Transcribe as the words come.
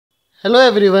Hello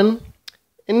everyone.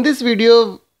 In this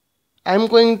video, I am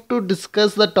going to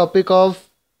discuss the topic of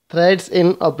threads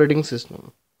in operating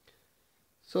system.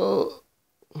 So,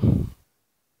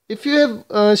 if you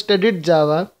have studied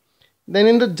Java, then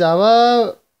in the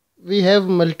Java we have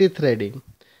multi-threading,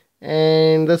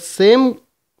 and the same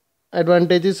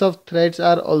advantages of threads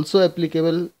are also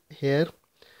applicable here.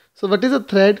 So, what is a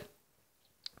thread?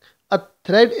 A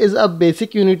thread is a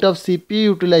basic unit of CPU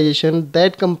utilization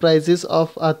that comprises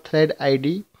of a thread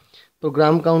ID,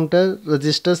 program counter,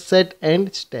 register set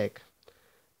and stack.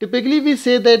 Typically we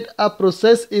say that a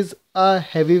process is a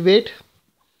heavyweight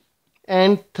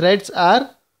and threads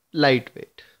are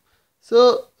lightweight.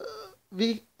 So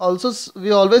we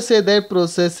always say that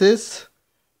processes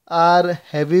are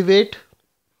heavyweight.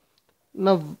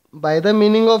 Now by the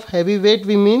meaning of heavyweight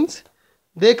we means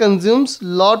they consumes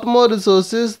lot more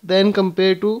resources than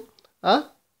compared to a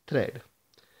thread,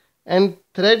 and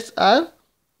threads are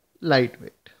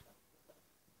lightweight.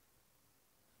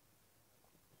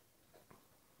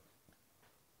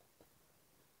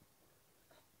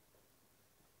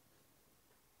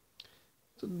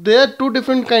 So there are two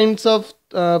different kinds of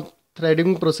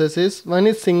threading processes. One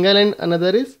is single and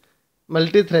another is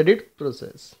multi-threaded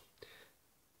process.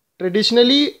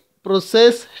 Traditionally,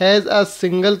 process has a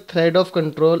single thread of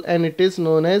control and it is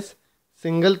known as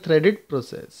single threaded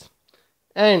process.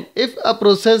 And if a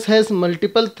process has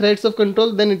multiple threads of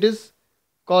control, then it is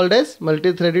called as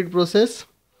multi-threaded process.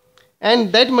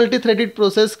 And that multi-threaded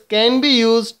process can be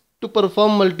used to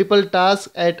perform multiple tasks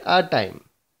at a time.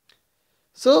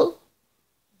 So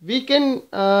we can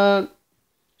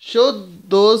show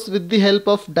those with the help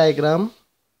of diagram.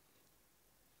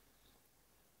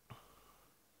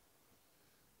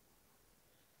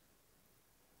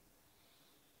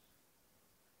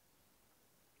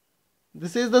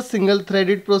 This is the single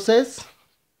threaded process.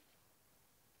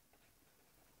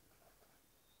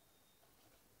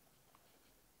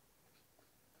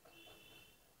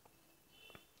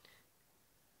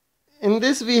 In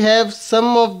this we have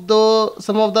some of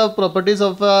the properties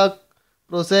of a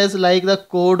process, like the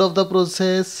code of the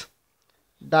process,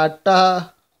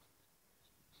 data,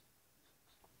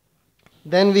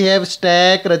 then we have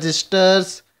stack,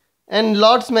 registers and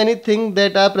lots many things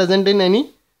that are present in any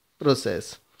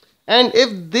process. And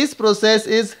if this process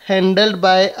is handled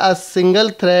by a single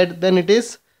thread, then it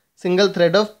is single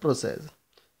thread of process.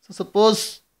 So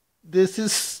suppose this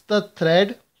is the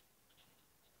thread.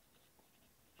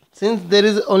 Since there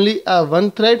is only a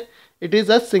one thread, it is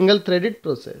a single threaded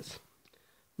process.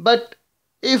 But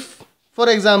if, for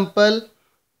example,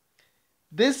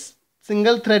 this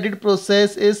single threaded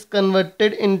process is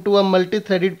converted into a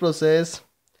multi-threaded process,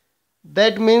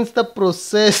 that means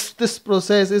this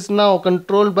process is now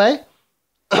controlled by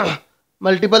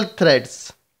multiple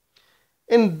threads.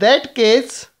 In that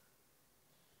case,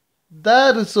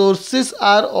 the resources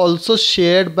are also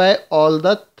shared by all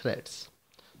the threads.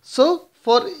 So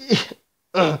for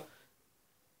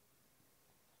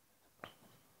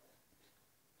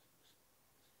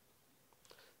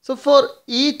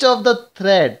each of the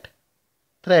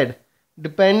thread,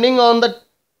 depending on the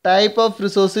type of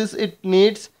resources it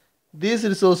needs, these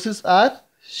resources are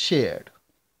shared.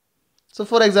 So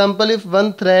for example, if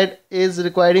one thread is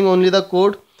requiring only the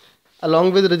code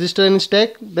along with register and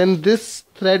stack, then this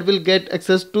thread will get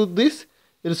access to these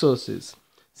resources.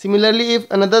 Similarly, if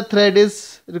another thread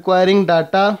is requiring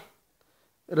data,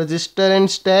 register and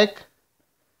stack,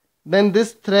 then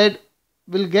this thread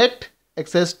will get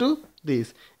access to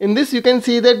these. In this you can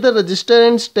see that the register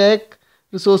and stack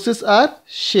resources are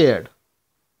shared.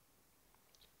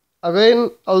 Again,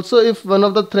 also if one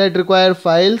of the thread require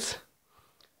files,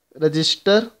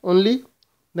 register only,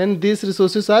 then these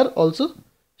resources are also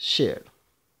shared.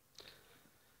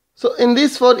 So in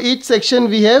this, for each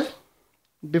section we have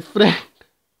different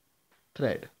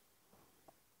thread.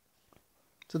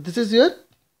 So this is your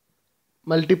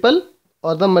multiple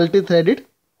or the multi-threaded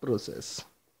process.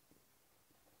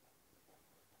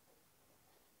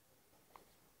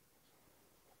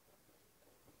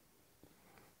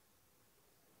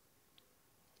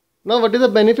 Now what is the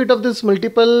benefit of this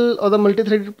multiple or the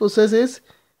multi-threaded process is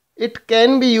it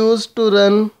can be used to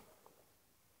run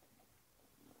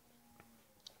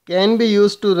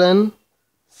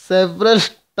several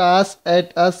tasks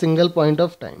at a single point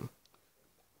of time.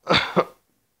 So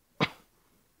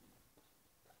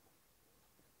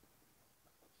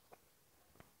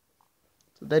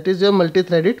that is your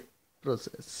multi-threaded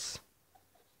process.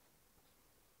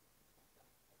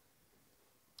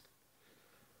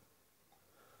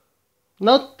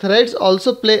 Now threads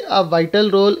also play a vital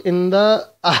role in the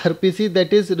RPC,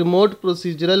 that is remote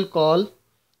procedural call.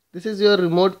 This is your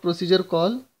remote procedure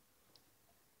call.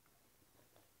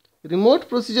 remote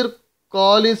procedure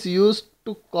call is used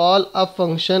to call a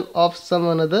function of some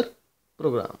another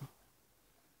program.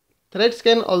 Threads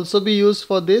can also be used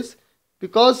for this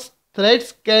because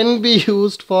threads can be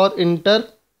used for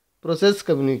inter-process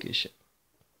communication.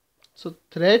 So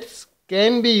threads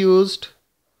can be used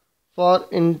for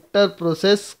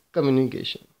inter-process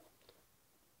communication.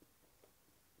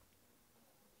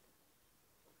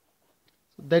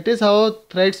 That is how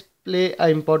threads play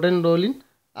an important role in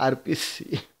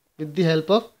RPC with the help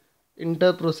of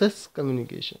inter-process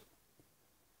communication.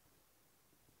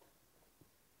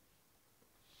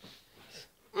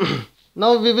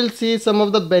 Now we will see some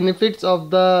of the benefits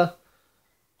of the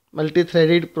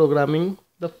multi-threaded programming.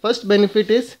 The first benefit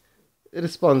is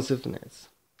responsiveness.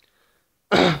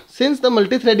 Since the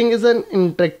multi-threading is an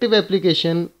interactive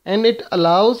application and it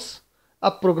allows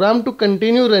a program to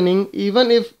continue running even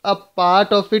if a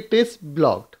part of it is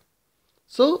blocked.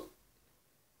 So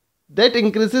that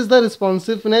increases the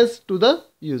responsiveness to the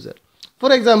user.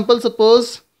 For example,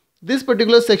 suppose this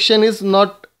particular section is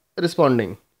not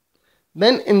responding.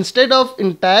 Then instead of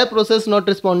entire process not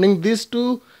responding, these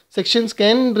two sections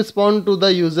can respond to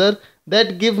the user,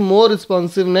 that give more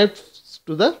responsiveness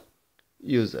to the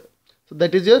user. So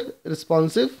that is your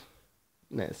responsiveness.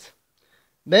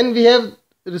 Then we have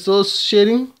resource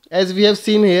sharing. As we have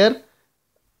seen here,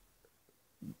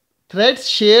 threads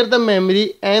share the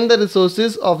memory and the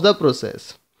resources of the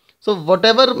process. So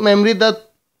whatever memory the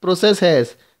process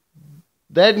has,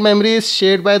 that memory is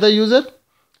shared by the user,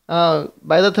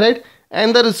 by the thread,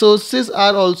 and the resources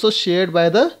are also shared by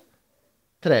the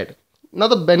thread. Now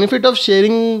the benefit of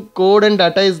sharing code and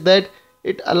data is that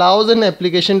it allows an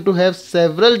application to have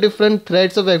several different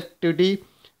threads of activity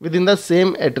within the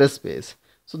same address space.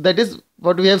 So that is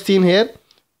what we have seen here.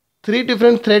 3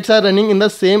 different threads are running in the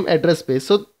same address space.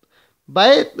 So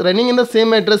by running in the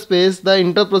same address space, the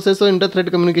inter-process or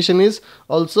inter-thread communication is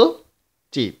also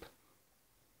cheap.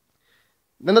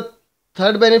 Then the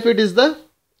third benefit is the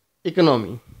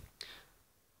economy.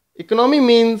 Economy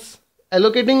means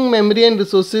allocating memory and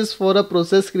resources for a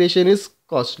process creation is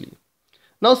costly.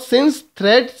 Now since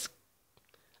threads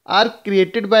are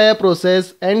created by a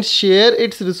process and share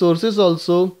its resources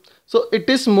also, so it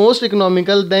is most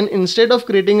economical. Then instead of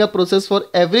creating a process for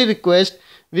every request,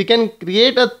 we can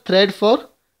create a thread for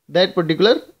that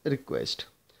particular request.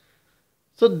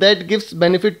 So that gives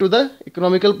benefit to the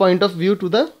economical point of view to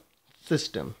the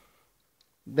system.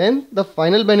 Then the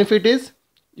final benefit is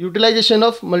utilization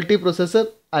of multiprocessor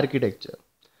architecture.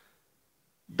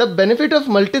 The benefit of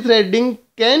multithreading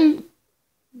can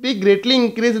be greatly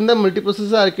increased in the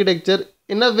multiprocessor architecture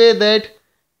in a way that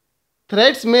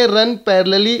threads may run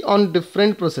parallelly on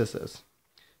different processors.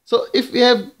 So if we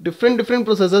have different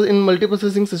processors in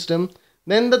multiprocessing system,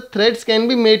 then the threads can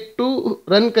be made to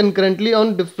run concurrently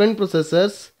on different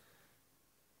processors.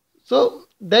 So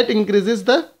that increases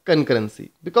the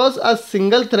concurrency, because a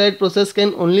single thread process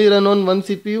can only run on one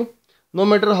CPU, no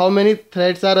matter how many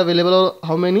threads are available or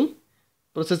how many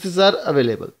processes are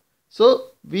available. So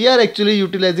we are actually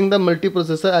utilizing the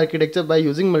multiprocessor architecture by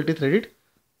using multithreaded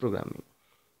programming.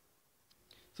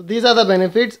 So these are the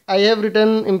benefits. I have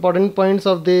written important points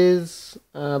of these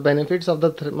benefits of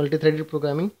the multithreaded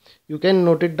programming. You can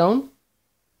note it down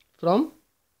from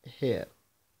here.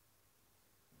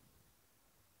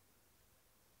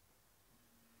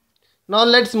 Now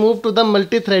let's move to the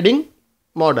multithreading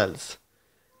models.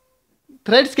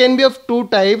 Threads can be of 2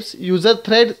 types, user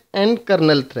thread and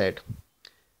kernel thread.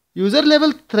 User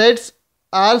level threads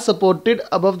are supported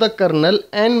above the kernel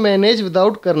and managed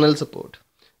without kernel support,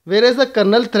 whereas the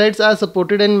kernel threads are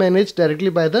supported and managed directly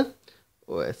by the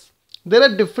OS. There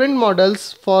are different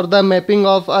models for the mapping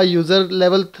of a user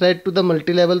level thread to the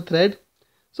multi-level thread.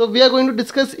 So we are going to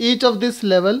discuss each of this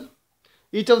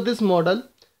model.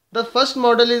 The first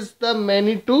model is the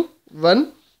many to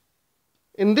one.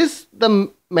 In this, the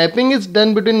mapping is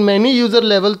done between many user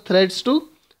level threads to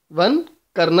one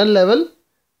kernel level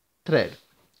thread.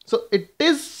 So it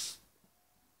is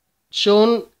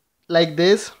shown like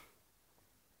this.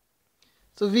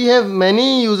 So we have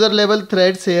many user level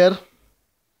threads here,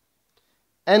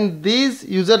 and these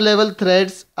user level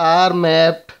threads are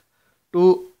mapped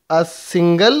to a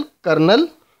single kernel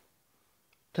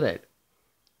thread.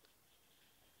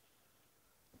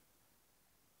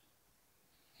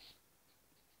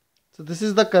 So this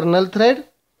is the kernel thread,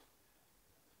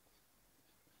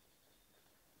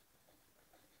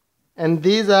 and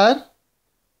these are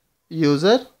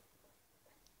user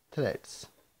threads.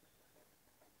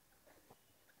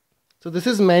 So this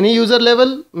is many user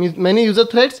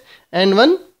threads and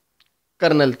one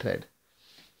kernel thread.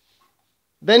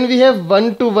 Then we have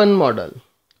one-to-one model.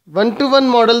 One-to-one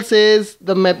model says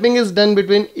the mapping is done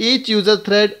between each user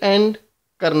thread and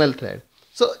kernel thread.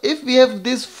 So if we have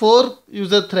these 4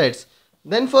 user threads,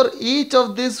 then for each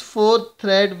of these 4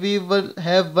 thread we will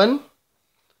have one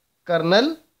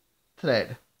kernel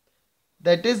thread.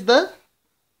 That is the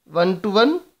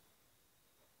one-to-one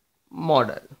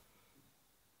model.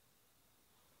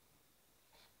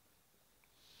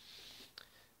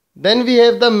 Then we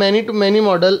have the many-to-many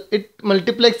model. It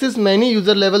multiplexes many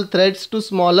user level threads to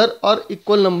smaller or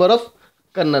equal number of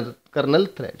kernel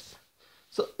threads.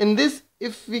 So in this,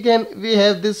 if we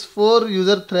have this 4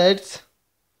 user threads,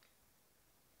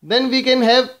 then we can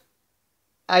have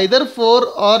either 4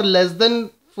 or less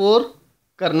than 4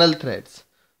 kernel threads.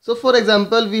 So for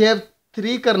example, we have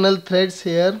 3 kernel threads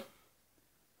here.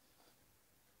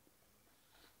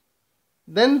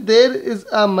 Then there is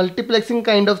a multiplexing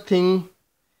kind of thing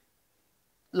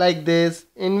like this,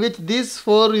 in which these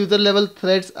 4 user level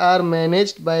threads are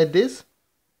managed by this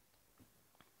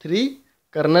 3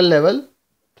 kernel level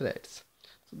threads.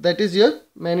 So that is your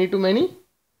many-to-many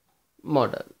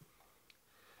model.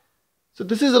 So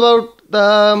this is about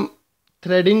the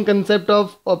threading concept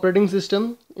of operating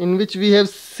system, in which we have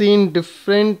seen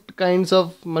different kinds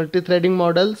of multi-threading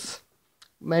models,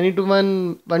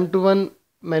 many-to-one, one-to-one,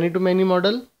 many-to-many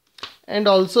model, and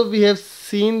also we have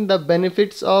seen the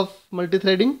benefits of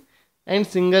multi-threading and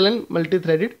single and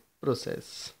multi-threaded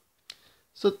process.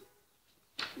 So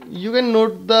you can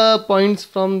note the points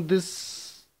from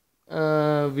this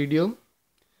video.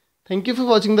 Thank you for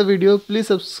watching the video. Please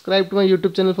subscribe to my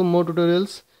YouTube channel for more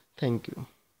tutorials. Thank you.